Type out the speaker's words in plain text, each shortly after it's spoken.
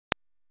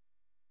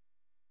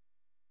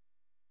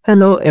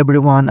Hello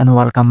everyone and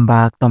welcome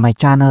back to my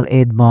channel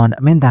Edmund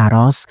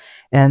Mindaros,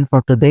 and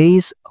for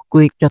today's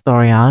quick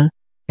tutorial,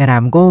 and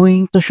I'm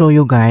going to show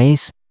you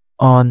guys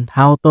on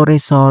how to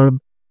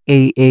resolve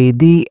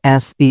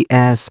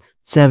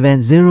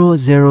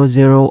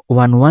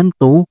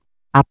AADSTS7000112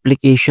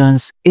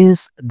 applications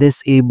is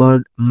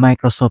disabled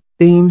Microsoft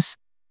Teams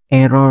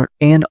error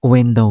in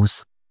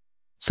Windows.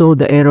 So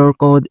the error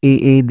code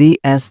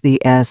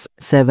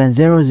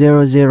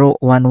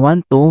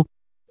AADSTS7000112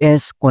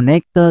 is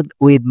connected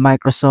with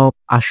Microsoft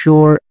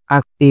Azure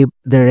Active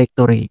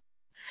Directory.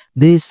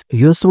 This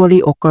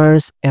usually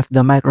occurs if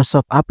the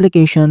Microsoft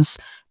applications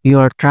you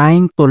are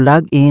trying to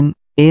log in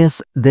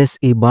is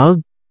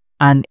disabled,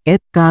 and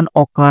it can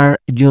occur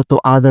due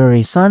to other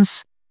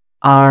reasons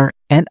are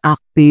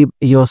inactive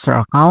user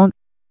account,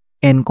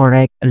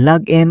 incorrect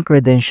login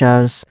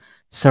credentials,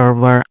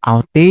 server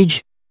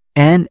outage,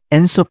 and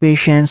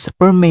insufficient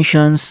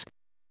permissions.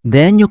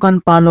 Then you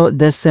can follow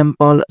the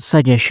simple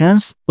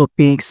suggestions to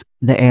fix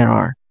the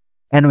error.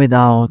 And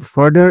without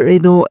further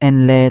ado,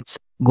 and let's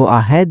go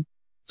ahead.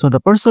 So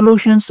the first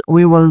solutions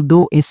we will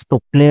do is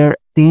to clear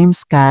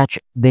Teams cache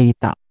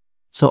data.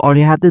 So all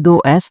you have to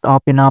do is to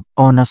open up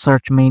on a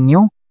search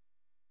menu,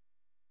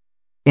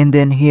 and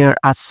then here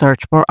at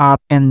search for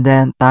app, and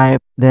then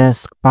type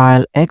this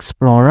file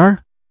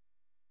explorer,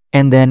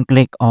 and then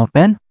click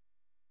open.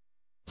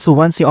 So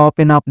once you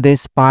open up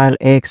this file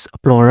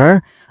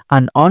explorer,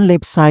 and on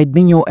left side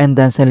menu, and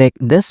then select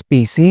this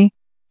PC,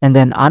 and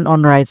then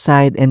on right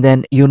side, and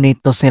then you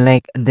need to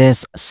select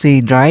this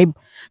C drive.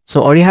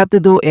 So all you have to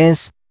do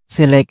is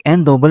select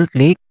and double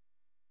click,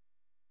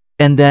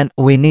 and then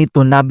we need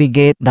to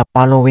navigate the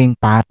following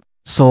path.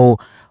 So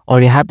all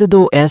you have to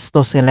do is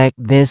to select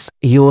this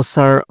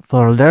user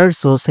folder.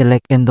 So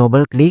select and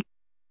double click,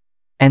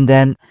 and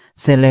then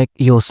select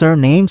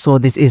username. So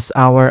this is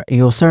our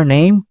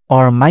username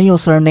or my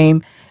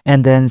username,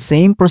 and then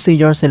same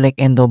procedure, select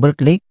and double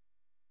click.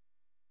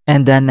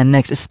 And then the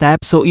next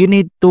step, so you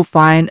need to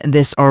find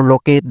this or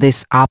locate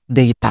this app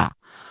data.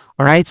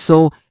 All right,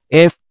 so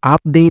if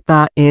app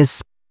data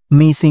is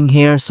missing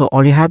here, so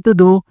all you have to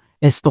do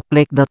is to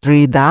click the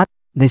three dot.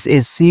 This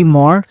is see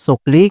more, so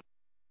click,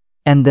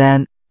 and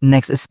then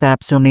next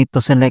step, so you need to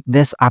select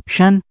this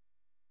option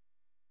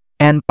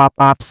and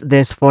pop-ups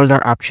this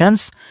folder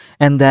options,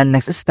 and then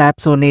next step,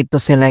 so need to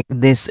select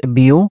this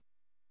view,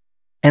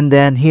 and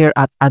then here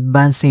at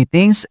advanced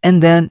settings,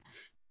 and then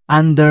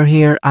under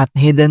here at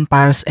hidden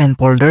files and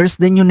folders,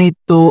 then you need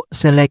to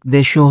select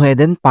the show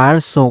hidden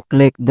files. So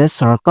click this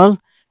circle,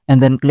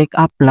 and then click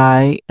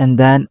apply, and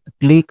then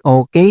click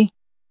OK.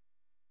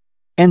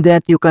 And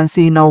that you can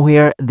see now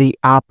here the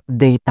app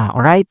data.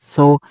 All right,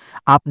 so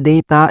app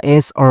data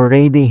is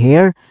already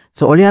here.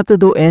 So all you have to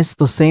do is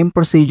to same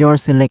procedure,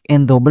 select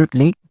and double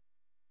click,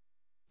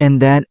 and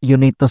then you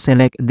need to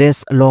select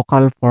this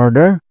local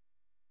folder,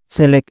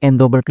 select and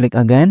double click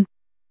again,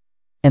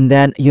 and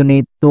then you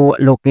need to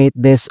locate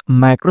this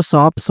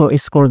Microsoft. So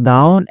scroll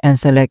down and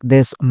select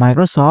this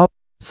Microsoft.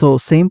 So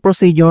same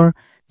procedure,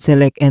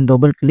 select and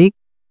double click,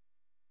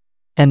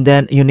 and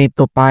then you need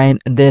to find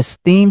this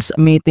Teams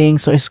meeting.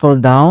 So scroll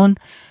down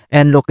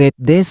and locate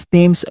this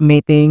Teams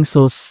meeting.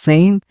 So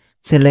same,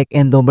 select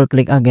and double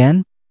click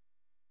again,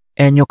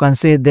 and you can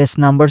see this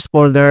numbers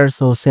folder.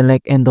 So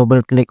select and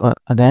double click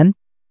again.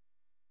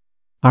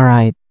 All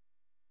right,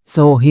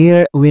 so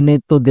here we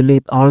need to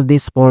delete all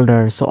these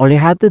folders. So all you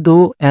have to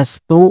do is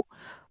to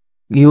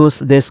use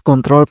this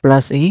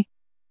Ctrl+E,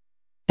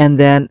 and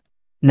then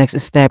next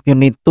step you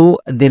need to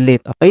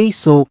delete. Okay,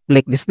 so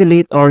click this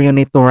delete, or you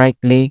need to right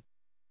click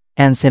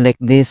and select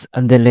this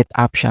delete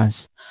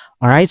options.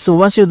 All right, so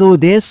once you do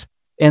this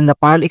in the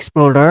file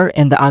explorer,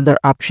 and the other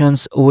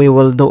options we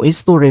will do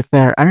is to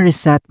repair and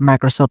reset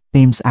Microsoft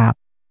Teams app.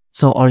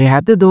 So all you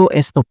have to do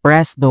is to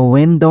press the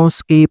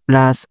Windows key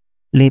plus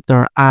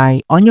letter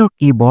I on your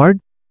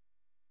keyboard,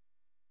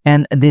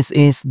 and this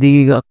is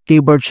the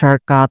keyboard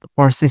shortcut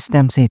for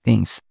system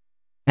settings.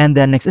 And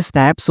the next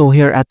step, so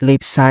here at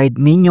left side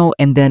menu,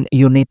 and then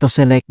you need to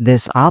select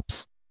this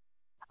apps,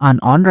 and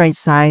on right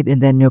side,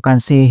 and then you can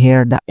see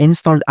here the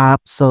installed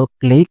app. So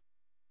click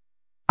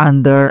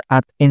under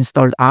at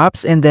installed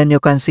apps, and then you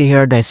can see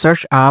here the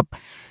search app,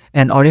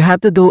 and all you have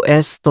to do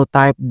is to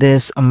type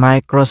this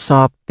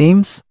Microsoft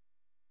Teams,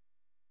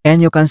 and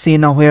you can see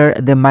now here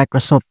the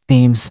Microsoft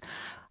Teams.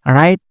 All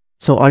right,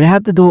 so all you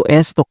have to do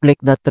is to click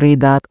the three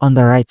dot on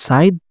the right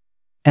side,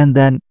 and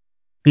then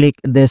click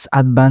this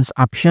advanced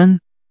option.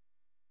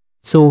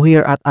 So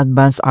here at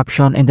advanced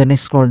option, and then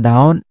scroll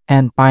down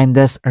and find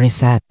this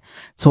reset.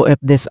 So if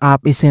this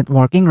app isn't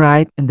working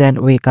right,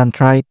 then we can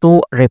try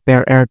to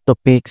repair error to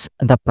fix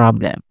the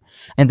problem.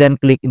 And then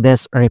click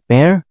this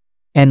repair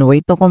and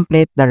wait to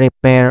complete the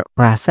repair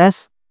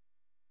process.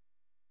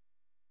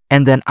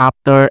 And then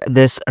after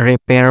this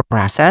repair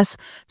process,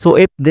 so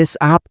if this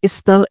app is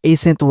still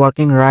isn't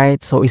working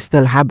right, so it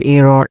still have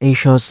error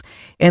issues,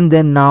 and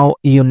then now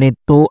you need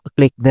to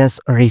click this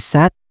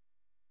reset,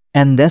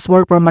 and this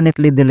will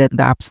permanently delete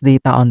the app's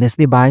data on this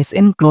device,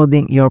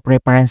 including your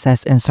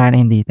preferences and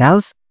sign-in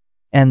details.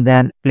 and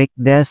then click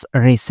this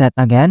reset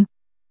again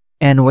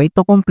and wait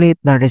to complete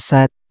the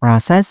reset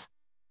process.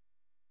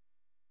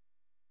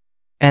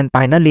 And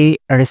finally,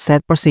 a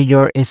reset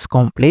procedure is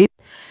complete.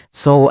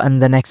 So on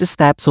the next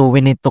step, so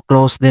we need to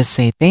close these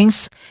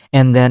settings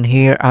and then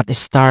here at the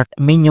start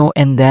menu,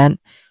 and then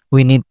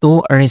we need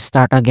to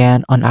restart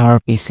again on our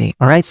PC.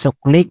 Alright, so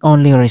click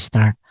only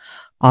restart.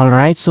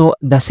 Alright, so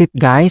that's it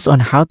guys on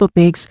how to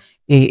fix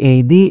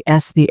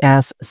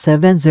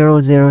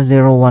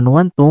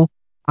AADSTS7000112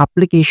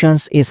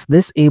 applications is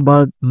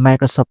disabled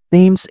Microsoft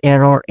Teams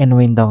error in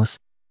Windows.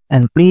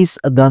 And please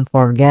don't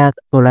forget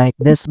to like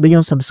this video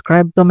and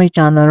subscribe to my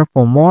channel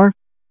for more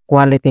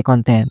quality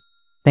content.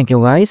 Thank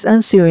you guys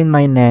and see you in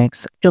my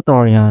next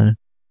tutorial.